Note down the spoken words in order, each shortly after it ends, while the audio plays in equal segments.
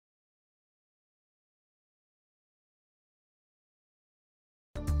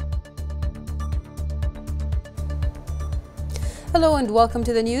Hello and welcome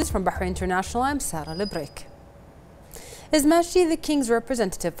to the news from Bahrain International. I'm Sarah Lebreik. His Majesty the King's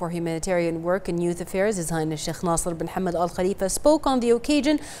representative for humanitarian work and youth affairs, His Highness Sheikh Nasser bin Hamad Al Khalifa, spoke on the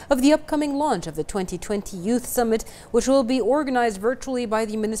occasion of the upcoming launch of the 2020 Youth Summit, which will be organized virtually by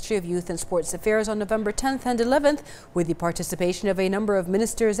the Ministry of Youth and Sports Affairs on November 10th and 11th, with the participation of a number of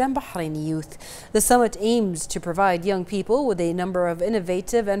ministers and Bahraini youth. The summit aims to provide young people with a number of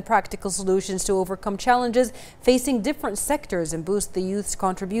innovative and practical solutions to overcome challenges facing different sectors and boost the youth's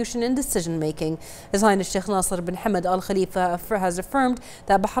contribution in decision making. His Highness Sheikh Nasser bin Hamad Al Khalifa has affirmed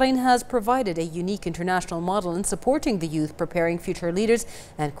that Bahrain has provided a unique international model in supporting the youth, preparing future leaders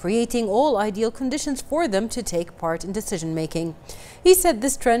and creating all ideal conditions for them to take part in decision making. He said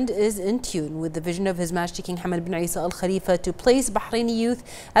this trend is in tune with the vision of His Majesty King Hamad bin Isa Al Khalifa to place Bahraini youth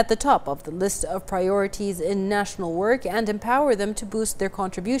at the top of the list of priorities in national work and empower them to boost their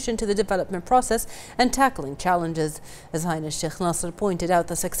contribution to the development process and tackling challenges. His Highness Sheikh Nasser pointed out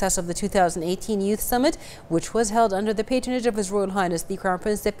the success of the 2018 Youth Summit, which was held under the patronage of His Royal Highness the Crown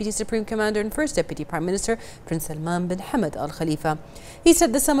Prince, Deputy Supreme Commander and First Deputy Prime Minister Prince Salman bin Hamad Al Khalifa. He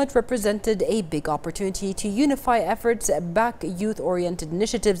said the summit represented a big opportunity to unify efforts, back youth-oriented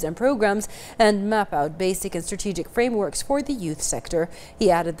initiatives and programs, and map out basic and strategic frameworks for the youth sector. He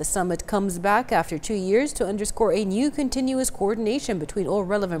added the summit comes back after 2 years to underscore a new continuous coordination between all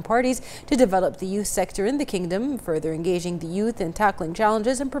relevant parties to develop the youth sector in the kingdom, further engaging the youth in tackling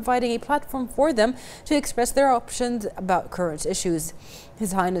challenges and providing a platform for them to express their options about current issues.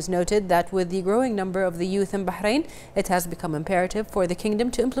 His Highness noted that with the growing number of the youth in Bahrain, it has become imperative for the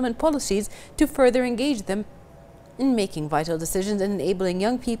kingdom to implement policies to further engage them in making vital decisions and enabling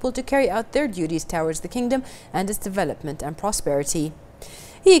young people to carry out their duties towards the kingdom and its development and prosperity.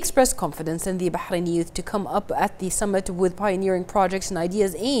 He expressed confidence in the Bahraini youth to come up at the summit with pioneering projects and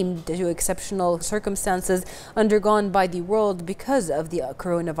ideas aimed to exceptional circumstances undergone by the world because of the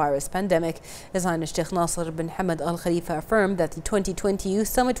coronavirus pandemic. His Highness Sheikh Nasser bin Hamad Al Khalifa affirmed that the 2020 Youth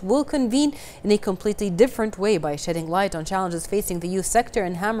Summit will convene in a completely different way by shedding light on challenges facing the youth sector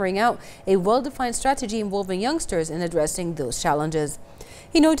and hammering out a well-defined strategy involving youngsters in addressing those challenges.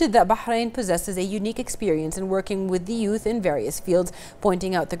 He noted that Bahrain possesses a unique experience in working with the youth in various fields,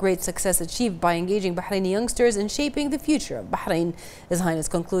 pointing out the great success achieved by engaging Bahraini youngsters in shaping the future of Bahrain. His Highness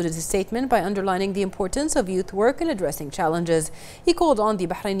concluded his statement by underlining the importance of youth work in addressing challenges. He called on the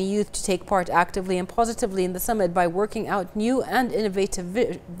Bahraini youth to take part actively and positively in the summit by working out new and innovative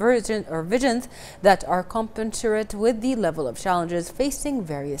visions that are commensurate with the level of challenges facing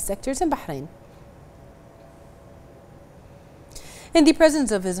various sectors in Bahrain. In the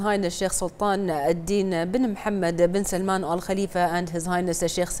presence of His Highness Sheikh Sultan ad-Din bin Mohammed bin Salman Al Khalifa and His Highness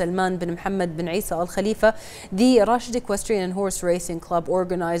Sheikh Salman bin Mohammed bin Isa Al Khalifa, the Rashid Equestrian and Horse Racing Club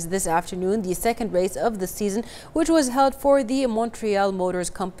organized this afternoon the second race of the season, which was held for the Montreal Motors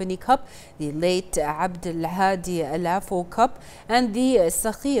Company Cup, the late Abd al-Hadi Al-Afo Cup, and the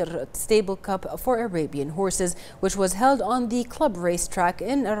Sakhir Stable Cup for Arabian horses, which was held on the club racetrack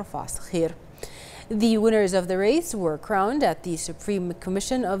in Rafah Sakhir. The winners of the race were crowned at the Supreme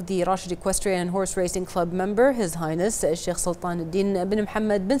Commission of the Rashid Equestrian and Horse Racing Club member. His Highness Sheikh Sultan ad-Din bin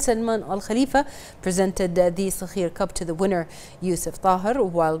Mohammed bin Salman Al Khalifa presented the Sakhir Cup to the winner, Yusuf Tahir,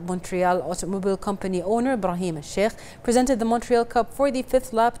 while Montreal Automobile Company owner Ibrahim Al-Sheikh presented the Montreal Cup for the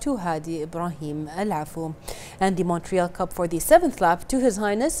 5th lap to Hadi Ibrahim Al-Afo, and the Montreal Cup for the 7th lap to His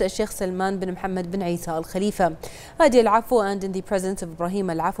Highness Sheikh Salman bin Mohammed bin Isa Al Khalifa. Hadi Al-Afo, and in the presence of Ibrahim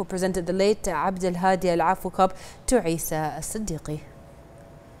Al-Afo, presented the late Abd al-Hadi Al-Afo Cup to Isa Al-Siddiqi.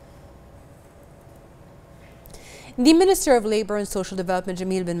 The Minister of Labour and Social Development,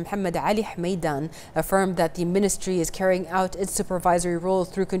 Jamil bin Mohammed Ali Hameidan, affirmed that the ministry is carrying out its supervisory role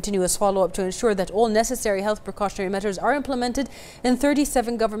through continuous follow-up to ensure that all necessary health precautionary measures are implemented in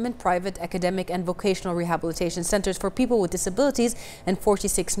 37 government, private, academic and vocational rehabilitation centres for people with disabilities and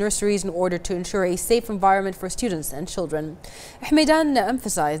 46 nurseries in order to ensure a safe environment for students and children. Hameidan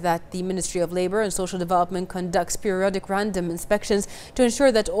emphasized that the Ministry of Labour and Social Development conducts periodic random inspections to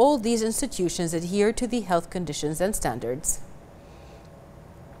ensure that all these institutions adhere to the health conditions and standards.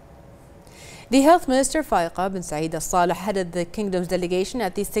 The Health Minister Faiqa bin Saeed Al-Saleh headed the Kingdom's delegation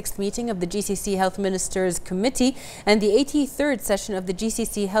at the 6th meeting of the GCC Health Ministers Committee and the 83rd session of the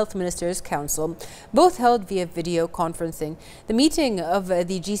GCC Health Ministers Council, both held via video conferencing. The meeting of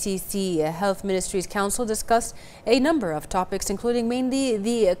the GCC Health Ministries Council discussed a number of topics, including mainly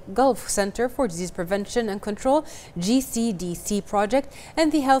the Gulf Center for Disease Prevention and Control GCDC project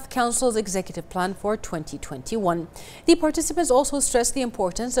and the Health Council's executive plan for 2021. The participants also stressed the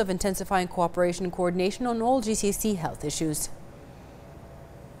importance of intensifying cooperation and coordination on all GCC health issues.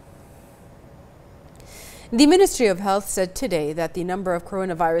 The Ministry of Health said today that the number of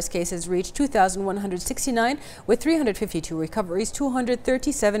coronavirus cases reached 2,169 with 352 recoveries,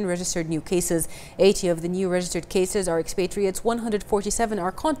 237 registered new cases. 80 of the new registered cases are expatriates, 147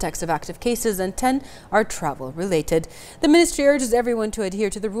 are contacts of active cases, and 10 are travel related. The ministry urges everyone to adhere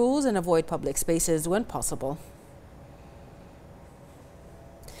to the rules and avoid public spaces when possible.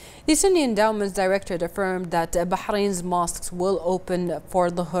 The Sunni Endowments Directorate affirmed that Bahrain's mosques will open for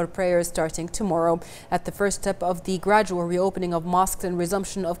Dhuhr prayers starting tomorrow, at the first step of the gradual reopening of mosques and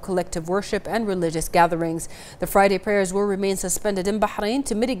resumption of collective worship and religious gatherings. The Friday prayers will remain suspended in Bahrain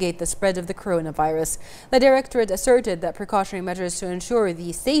to mitigate the spread of the coronavirus. The Directorate asserted that precautionary measures to ensure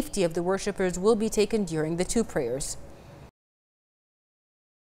the safety of the worshippers will be taken during the two prayers.